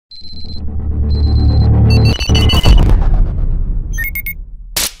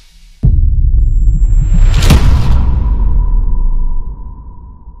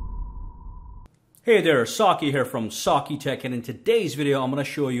Hey there, Saki here from SAKITECH, and in today's video I'm going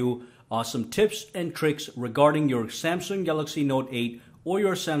to show you some tips and tricks regarding your Samsung Galaxy Note 8 or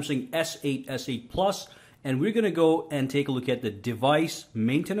your Samsung S8, S8 Plus, and we're going to go and take a look at the device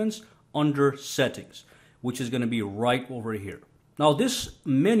maintenance under settings, which is going to be right over here. Now this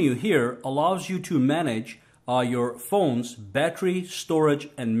menu here allows you to manage your phone's battery, storage,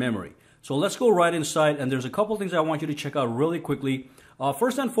 and memory. So let's go right inside, and there's a couple things I want you to check out really quickly.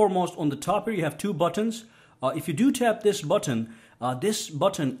 First and foremost, on the top here you have two buttons. If you do tap this button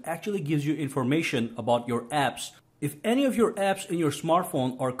actually gives you information about your apps. If any of your apps in your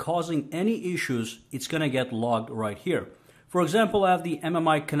smartphone are causing any issues, it's going to get logged right here. For example, I have the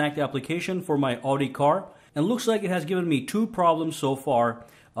MMI Connect application for my Audi car, and looks like it has given me two problems so far.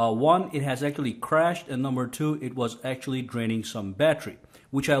 One, it has actually crashed, and number two, it was actually draining some battery,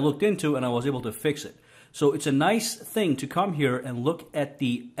 which I looked into and I was able to fix it. So it's a nice thing to come here and look at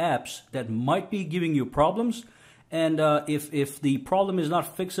the apps that might be giving you problems. And if the problem is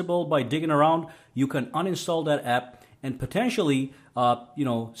not fixable by digging around, you can uninstall that app and potentially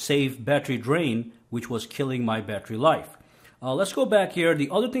save battery drain, which was killing my battery life. Let's go back here. The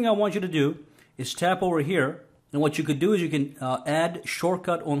other thing I want you to do is tap over here. And what you could do is you can add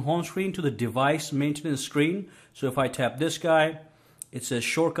shortcut on home screen to the device maintenance screen. So if I tap this guy, it says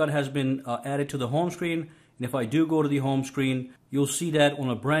shortcut has been added to the home screen. And if I do go to the home screen, you'll see that on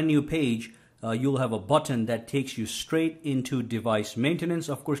a brand new page, you'll have a button that takes you straight into device maintenance.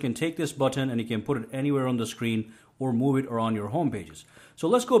 Of course, you can take this button and you can put it anywhere on the screen or move it around your home pages. So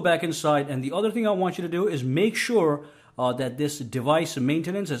let's go back inside. And the other thing I want you to do is make sure that this device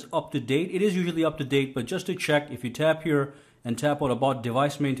maintenance is up to date. It is usually up to date, but just to check, if you tap here and tap on about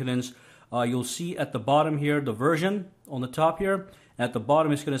device maintenance, you'll see at the bottom here the version on the top here. At the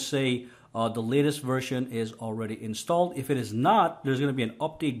bottom, it's going to say the latest version is already installed. If it is not, there's going to be an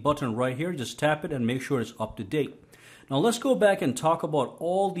update button right here. Just tap it and make sure it's up to date. Now let's go back and talk about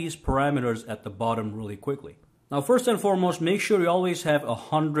all these parameters at the bottom really quickly. Now first and foremost, make sure you always have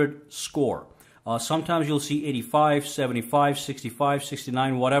 100 score. Sometimes you'll see 85, 75, 65,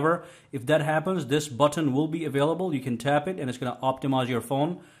 69, whatever. If that happens, this button will be available. You can tap it and it's going to optimize your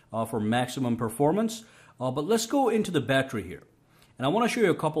phone for maximum performance. But let's go into the battery here. And I want to show you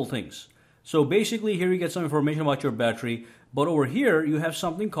a couple things. So basically here you get some information about your battery, but over here you have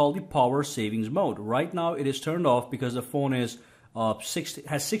something called the power savings mode. Right now it is turned off because the phone is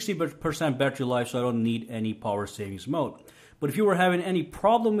has 60% battery life, so I don't need any power savings mode. But if you were having any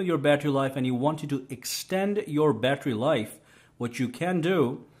problem with your battery life and you wanted to extend your battery life, what you can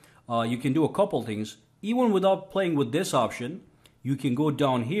do a couple things. Even without playing with this option, you can go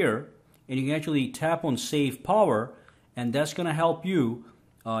down here and you can actually tap on save power, and that's going to help you.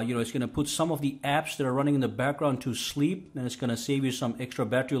 It's going to put some of the apps that are running in the background to sleep, and it's going to save you some extra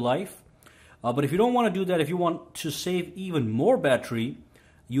battery life. But if you don't want to do that, if you want to save even more battery,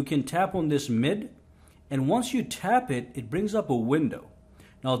 you can tap on this mid, and once you tap it, it brings up a window.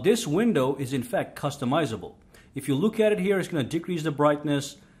 Now this window is in fact customizable. If you look at it here, it's going to decrease the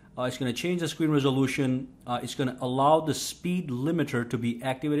brightness, it's going to change the screen resolution, it's going to allow the speed limiter to be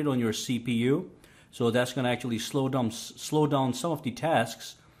activated on your CPU. So that's going to actually slow down some of the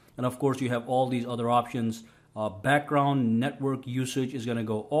tasks. And of course you have all these other options. Background network usage is going to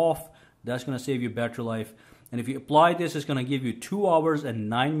go off. That's going to save you battery life. And if you apply this, it's going to give you 2 hours and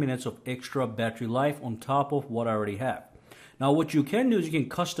 9 minutes of extra battery life on top of what I already have. Now what you can do is you can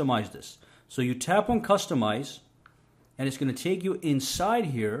customize this. So you tap on customize, and it's going to take you inside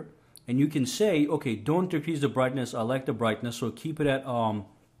here, and you can say, okay, don't decrease the brightness. I like the brightness, so keep it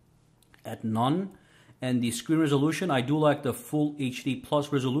at none. And the screen resolution, I do like the full HD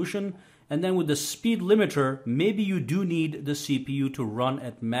plus resolution. And then with the speed limiter, maybe you do need the CPU to run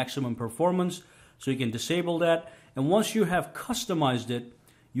at maximum performance, so you can disable that. And once you have customized it,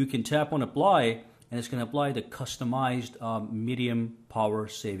 you can tap on apply, and it's going to apply the customized medium power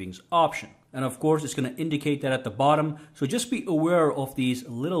savings option. And of course, it's going to indicate that at the bottom. So just be aware of these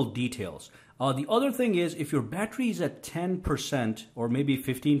little details. The other thing is, if your battery is at 10% or maybe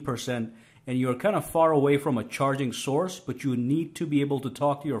 15%, and you're kind of far away from a charging source, but you need to be able to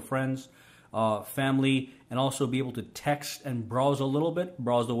talk to your friends, family, and also be able to text and browse a little bit,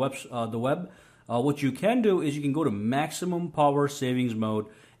 browse the web. What you can do is you can go to maximum power savings mode,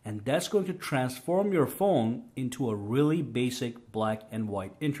 and that's going to transform your phone into a really basic black and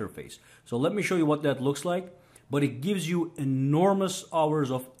white interface. So let me show you what that looks like, but it gives you enormous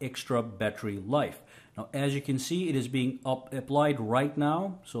hours of extra battery life. Now, as you can see, it is being applied right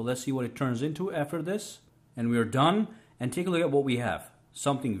now. So let's see what it turns into after this. And we're done. And take a look at what we have.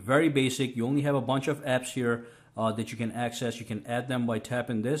 Something very basic. You only have a bunch of apps here that you can access. You can add them by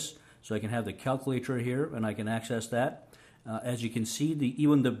tapping this. So I can have the calculator here and I can access that. As you can see,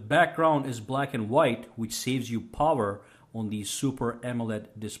 even the background is black and white, which saves you power on these Super AMOLED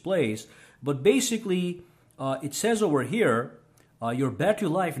displays. But basically, it says over here, your battery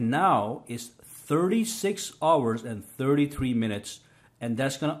life now is 36 hours and 33 minutes, and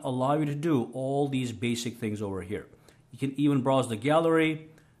that's going to allow you to do all these basic things over here. You can even browse the gallery,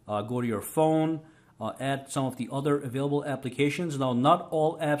 go to your phone, add some of the other available applications. Now, not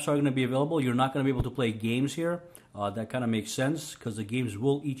all apps are going to be available. You're not going to be able to play games here. That kind of makes sense because the games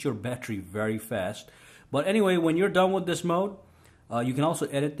will eat your battery very fast. But anyway, when you're done with this mode, you can also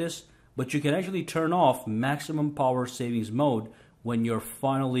edit this, but you can actually turn off maximum power savings mode when you're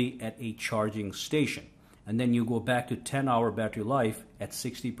finally at a charging station. And then you go back to 10-hour battery life at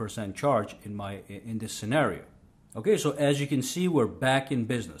 60% charge in this scenario. Okay, so as you can see, we're back in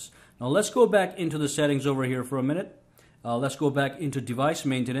business. Now let's go back into the settings over here for a minute. Let's go back into device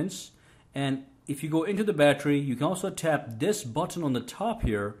maintenance. And if you go into the battery, you can also tap this button on the top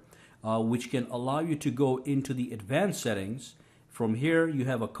here, which can allow you to go into the advanced settings. From here, you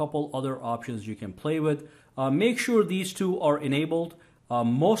have a couple other options you can play with. Make sure these two are enabled.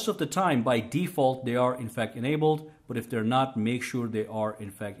 Most of the time, by default, they are in fact enabled, but if they're not, make sure they are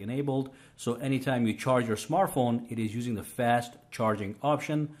in fact enabled. So anytime you charge your smartphone, it is using the fast charging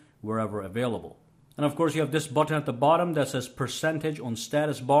option wherever available. And of course, you have this button at the bottom that says percentage on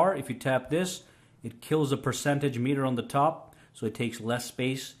status bar. If you tap this, it kills the percentage meter on the top, so it takes less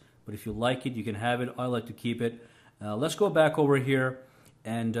space. But if you like it, you can have it. I like to keep it. Let's go back over here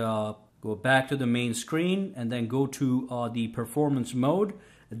and go back to the main screen and then go to the performance mode.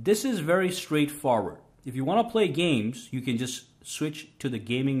 This is very straightforward. If you want to play games, you can just switch to the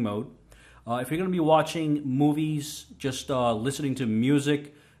gaming mode. If you're going to be watching movies, just listening to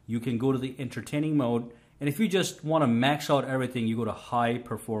music, you can go to the entertaining mode. And if you just want to max out everything, you go to high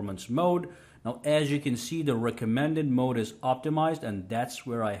performance mode. Now, as you can see, the recommended mode is optimized, and that's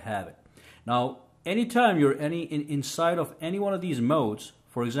where I have it. Now, anytime you're inside of any one of these modes,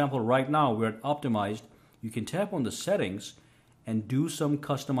 for example, right now we're at optimized, you can tap on the settings and do some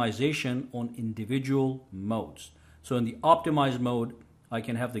customization on individual modes. So in the optimized mode, I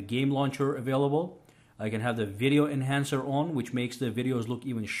can have the game launcher available. I can have the video enhancer on, which makes the videos look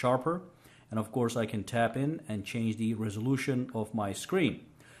even sharper. And of course, I can tap in and change the resolution of my screen.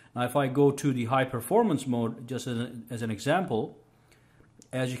 Now, if I go to the high performance mode, just as an example,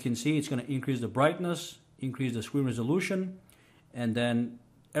 as you can see, it's going to increase the brightness, increase the screen resolution, and then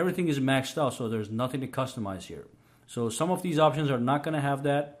everything is maxed out, so there's nothing to customize here. So some of these options are not going to have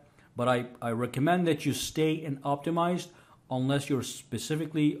that, but I recommend that you stay in optimized unless you're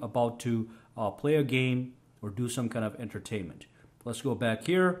specifically about to play a game or do some kind of entertainment. Let's go back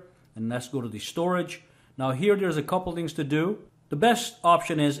here and let's go to the storage. Now here, there's a couple things to do. The best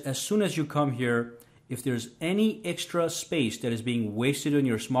option is, as soon as you come here, if there's any extra space that is being wasted on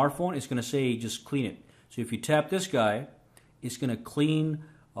your smartphone, it's going to say just clean it. So if you tap this guy, it's going to clean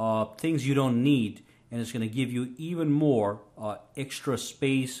things you don't need, and it's going to give you even more extra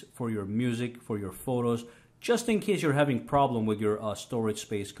space for your music, for your photos, just in case you're having problem with your storage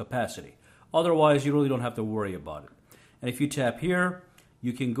space capacity. Otherwise, you really don't have to worry about it. And if you tap here,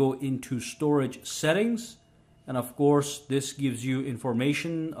 you can go into storage settings. And of course, this gives you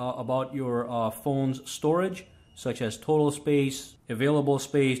information about your phone's storage, such as total space, available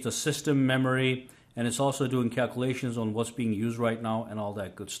space, the system memory, and it's also doing calculations on what's being used right now and all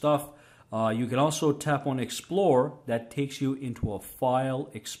that good stuff. You can also tap on Explore. That takes you into a file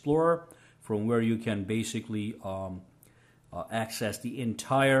explorer from where you can basically access the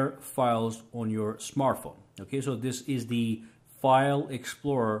entire files on your smartphone. Okay, so this is the file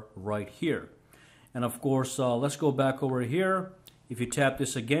explorer right here. And of course, let's go back over here. If you tap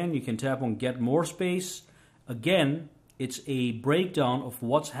this again, you can tap on Get More Space. Again, it's a breakdown of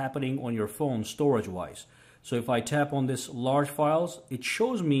what's happening on your phone storage-wise. So if I tap on this large files, it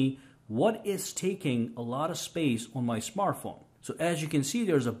shows me what is taking a lot of space on my smartphone. So as you can see,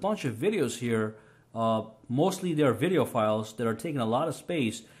 there's a bunch of videos here. Mostly they're video files that are taking a lot of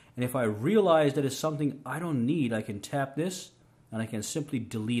space. And if I realize that it's something I don't need, I can tap this and I can simply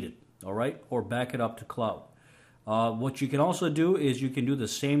delete it. All right, or back it up to cloud. What you can also do is you can do the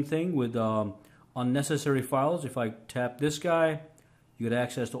same thing with unnecessary files. If I tap this guy, you get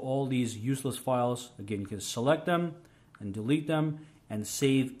access to all these useless files. Again, you can select them and delete them and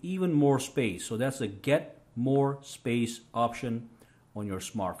save even more space. So that's a Get More Space option on your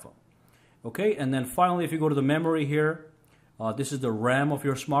smartphone. Okay, and then finally, if you go to the memory here, this is the RAM of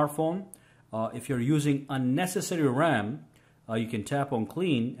your smartphone. If you're using unnecessary RAM, you can tap on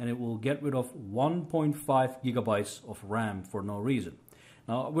Clean and it will get rid of 1.5 gigabytes of RAM for no reason.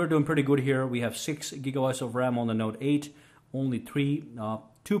 Now we're doing pretty good here. We have 6 gigabytes of RAM on the Note 8, only 2.8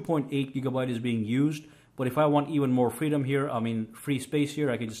 gigabyte is being used. But if I want even more freedom here, free space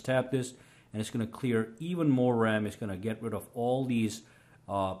here, I can just tap this and it's going to clear even more RAM. It's going to get rid of all these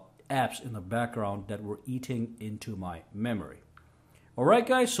apps in the background that were eating into my memory. Alright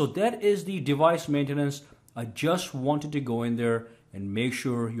guys, so that is the device maintenance. I just wanted to go in there and make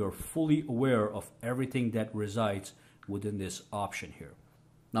sure you're fully aware of everything that resides within this option here.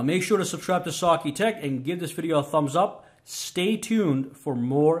 Now make sure to subscribe to SAKITECH and give this video a thumbs up. Stay tuned for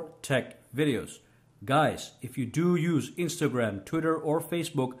more tech videos. Guys, if you do use Instagram, Twitter, or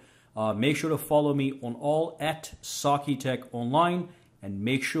Facebook, make sure to follow me on all @SAKITECH online, and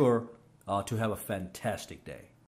make sure to have a fantastic day.